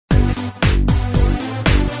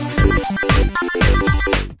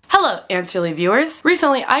Hello, Answerly viewers.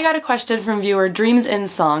 Recently, I got a question from viewer Dreams in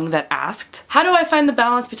Song that asked, how do I find the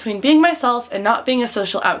balance between being myself and not being a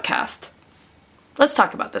social outcast? Let's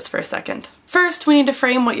talk about this for a second. First, we need to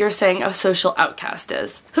frame what you're saying a social outcast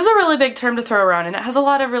is. This is a really big term to throw around and it has a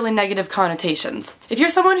lot of really negative connotations. If you're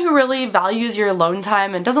someone who really values your alone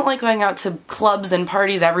time and doesn't like going out to clubs and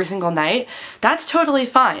parties every single night, that's totally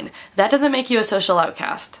fine. That doesn't make you a social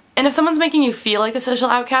outcast. And if someone's making you feel like a social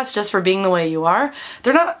outcast just for being the way you are,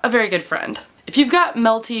 they're not a very good friend. If you've got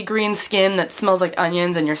melty green skin that smells like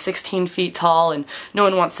onions and you're 16 feet tall and no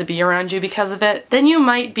one wants to be around you because of it, then you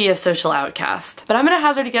might be a social outcast. But I'm gonna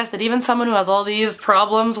hazard a guess that even someone who has all these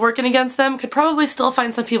problems working against them could probably still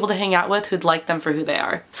find some people to hang out with who'd like them for who they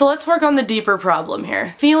are. So let's work on the deeper problem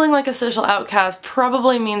here. Feeling like a social outcast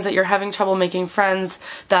probably means that you're having trouble making friends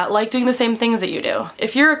that like doing the same things that you do.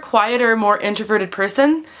 If you're a quieter, more introverted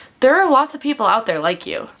person, there are lots of people out there like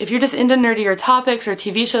you. If you're just into nerdier topics or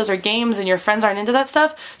TV shows or games and your friends aren't into that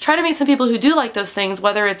stuff, try to meet some people who do like those things,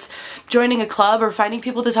 whether it's joining a club or finding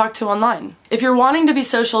people to talk to online. If you're wanting to be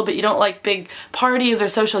social but you don't like big parties or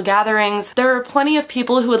social gatherings, there are plenty of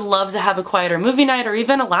people who would love to have a quieter movie night or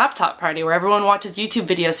even a laptop party where everyone watches YouTube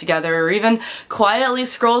videos together or even quietly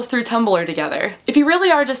scrolls through Tumblr together. If you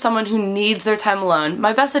really are just someone who needs their time alone,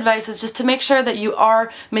 my best advice is just to make sure that you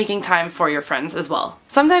are making time for your friends as well.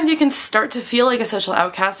 Sometimes you can start to feel like a social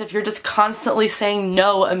outcast if you're just constantly saying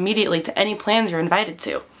no immediately to any plans you're invited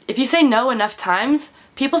to. If you say no enough times,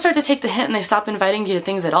 people start to take the hint and they stop inviting you to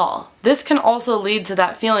things at all. This can also lead to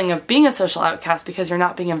that feeling of being a social outcast because you're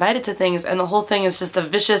not being invited to things and the whole thing is just a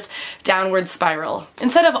vicious downward spiral.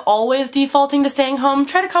 Instead of always defaulting to staying home,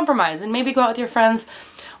 try to compromise and maybe go out with your friends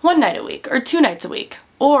one night a week or 2 nights a week.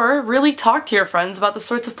 Or really talk to your friends about the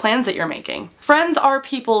sorts of plans that you're making. Friends are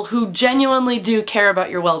people who genuinely do care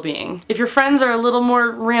about your well-being. If your friends are a little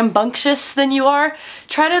more rambunctious than you are,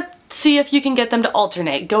 try to see if you can get them to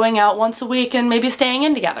alternate, going out once a week and maybe staying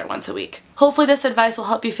in together once a week. Hopefully this advice will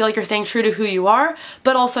help you feel like you're staying true to who you are,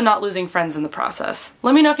 but also not losing friends in the process.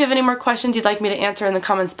 Let me know if you have any more questions you'd like me to answer in the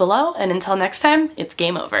comments below, and until next time, it's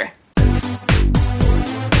game over.